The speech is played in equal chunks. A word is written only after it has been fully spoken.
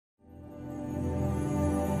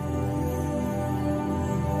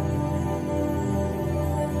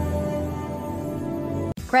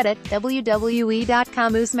Credit,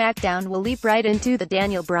 WWE.comWWE SmackDown will leap right into the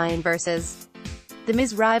Daniel Bryan vs. The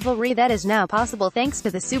Miz rivalry that is now possible thanks to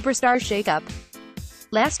the superstar shakeup.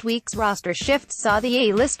 Last week's roster shift saw the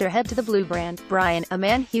A-lister head to the Blue brand. Bryan, a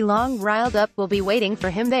man he long riled up, will be waiting for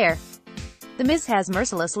him there. The Miz has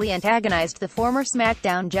mercilessly antagonized the former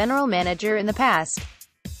SmackDown general manager in the past.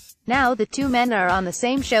 Now the two men are on the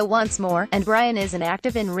same show once more, and Bryan is an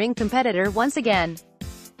active in-ring competitor once again.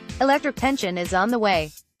 Electric tension is on the way.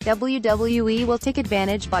 WWE will take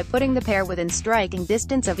advantage by putting the pair within striking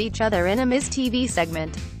distance of each other in a Miz TV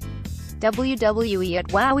segment. WWE at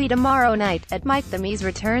WWE tomorrow night, at Mike the Miz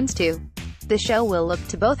returns to. The show will look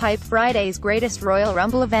to both hype Friday's greatest Royal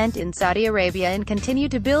Rumble event in Saudi Arabia and continue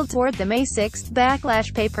to build toward the May 6th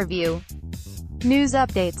Backlash pay-per-view. News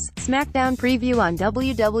updates, SmackDown preview on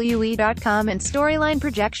WWE.com and storyline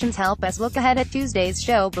projections help us look ahead at Tuesday's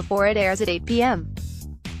show before it airs at 8 p.m.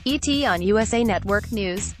 ET on USA Network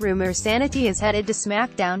News. Rumors Sanity is headed to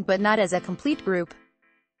SmackDown but not as a complete group.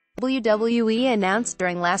 WWE announced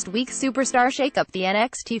during last week's Superstar shakeup the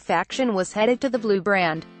NXT faction was headed to the Blue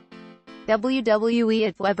brand. WWE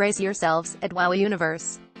at WWE brace yourselves, at WWE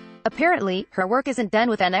Universe. Apparently, her work isn't done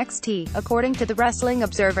with NXT, according to the Wrestling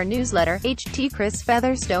Observer newsletter. Chris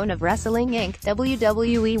Featherstone of Wrestling Inc.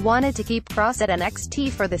 WWE wanted to keep Cross at NXT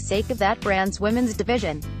for the sake of that brand's women's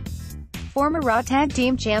division. Former Raw Tag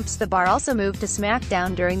Team champs The Bar also moved to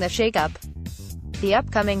SmackDown during the shakeup. The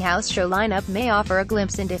upcoming house show lineup may offer a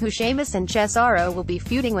glimpse into who Sheamus and Cesaro will be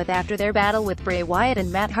feuding with after their battle with Bray Wyatt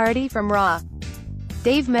and Matt Hardy from Raw.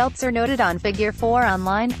 Dave Meltzer noted on Figure 4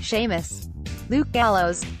 Online, Sheamus, Luke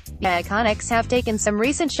Gallows, the Iconics have taken some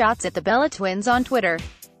recent shots at the Bella Twins on Twitter.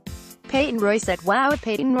 Peyton Royce at Wow at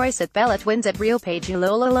Peyton Royce at Bella Twins at Real Page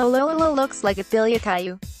looks like a Billy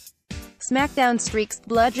Caillou. SmackDown streaks,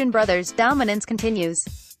 Bludgeon Brothers dominance continues.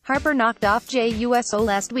 Harper knocked off Jey Uso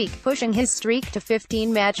last week, pushing his streak to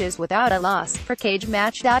 15 matches without a loss, for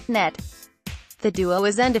CageMatch.net. The duo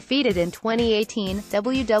is undefeated in 2018,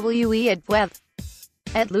 WWE at WWE.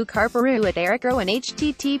 At Luke Harperu at Eric Rowan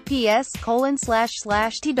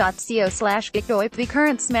https://t.co/geekdoip. The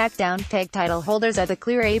current SmackDown tag title holders are the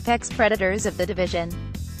clear apex predators of the division.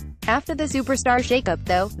 After the Superstar shakeup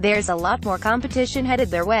though, there's a lot more competition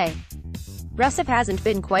headed their way. Rusev hasn't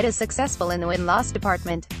been quite as successful in the win-loss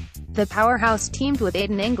department. The powerhouse teamed with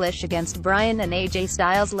Aiden English against Bryan and AJ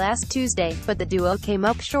Styles last Tuesday, but the duo came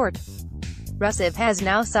up short. Rusev has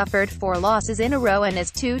now suffered 4 losses in a row and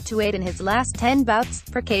is 2-8 in his last 10 bouts,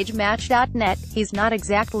 for CageMatch.net. He's not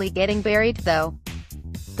exactly getting buried, though.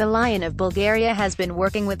 The Lion of Bulgaria has been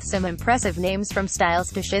working with some impressive names from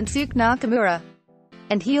Styles to Shinsuke Nakamura.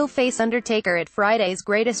 And he'll face Undertaker at Friday's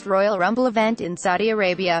greatest Royal Rumble event in Saudi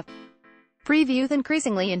Arabia. Preview: the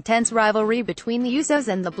increasingly intense rivalry between the Usos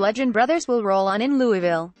and the Bludgeon Brothers will roll on in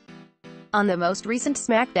Louisville. On the most recent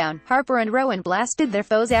SmackDown, Harper and Rowan blasted their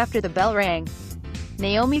foes after the bell rang.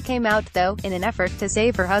 Naomi came out, though, in an effort to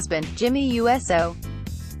save her husband, Jimmy Uso.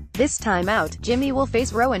 This time out, Jimmy will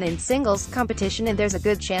face Rowan in singles competition and there's a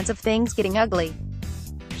good chance of things getting ugly.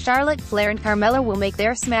 Charlotte Flair and Carmella will make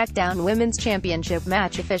their SmackDown Women's Championship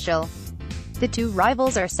match official. The two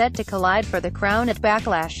rivals are set to collide for the crown at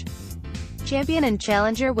Backlash. Champion and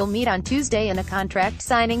challenger will meet on Tuesday in a contract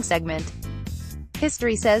signing segment.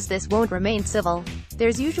 History says this won't remain civil.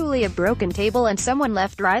 There's usually a broken table and someone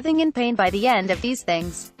left writhing in pain by the end of these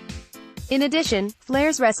things. In addition,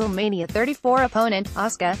 Flair's WrestleMania 34 opponent,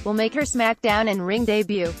 Asuka, will make her SmackDown in-ring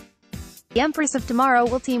debut. The Empress of Tomorrow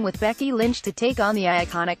will team with Becky Lynch to take on the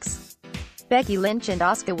Iconics. Becky Lynch and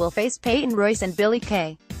Asuka will face Peyton Royce and Billie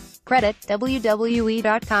Kay. Credit,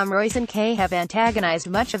 WWE.com. Royce and Kay have antagonized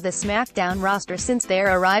much of the SmackDown roster since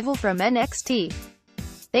their arrival from NXT.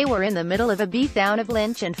 They were in the middle of a beatdown of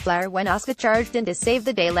Lynch and Flair when Asuka charged in to save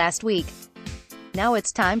the day last week. Now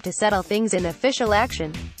it's time to settle things in official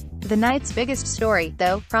action. The night's biggest story,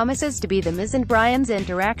 though, promises to be the Miz and Bryan's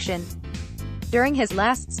interaction. During his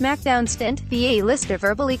last SmackDown stint, the A-lister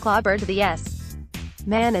verbally clobbered the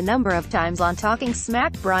S-Man a number of times on Talking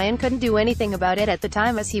Smack. Bryan couldn't do anything about it at the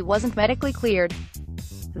time as he wasn't medically cleared.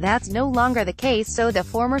 That's no longer the case, so the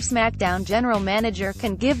former SmackDown general manager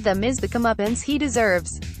can give the Miz the comeuppance he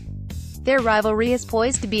deserves. Their rivalry is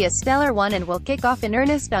poised to be a stellar one and will kick off in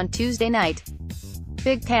earnest on Tuesday night.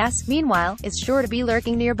 Big Cass, meanwhile, is sure to be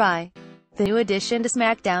lurking nearby. The new addition to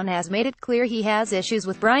SmackDown has made it clear he has issues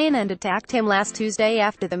with Bryan and attacked him last Tuesday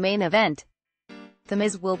after the main event. The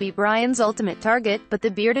Miz will be Bryan's ultimate target, but the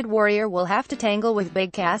bearded warrior will have to tangle with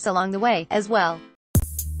Big Cass along the way, as well.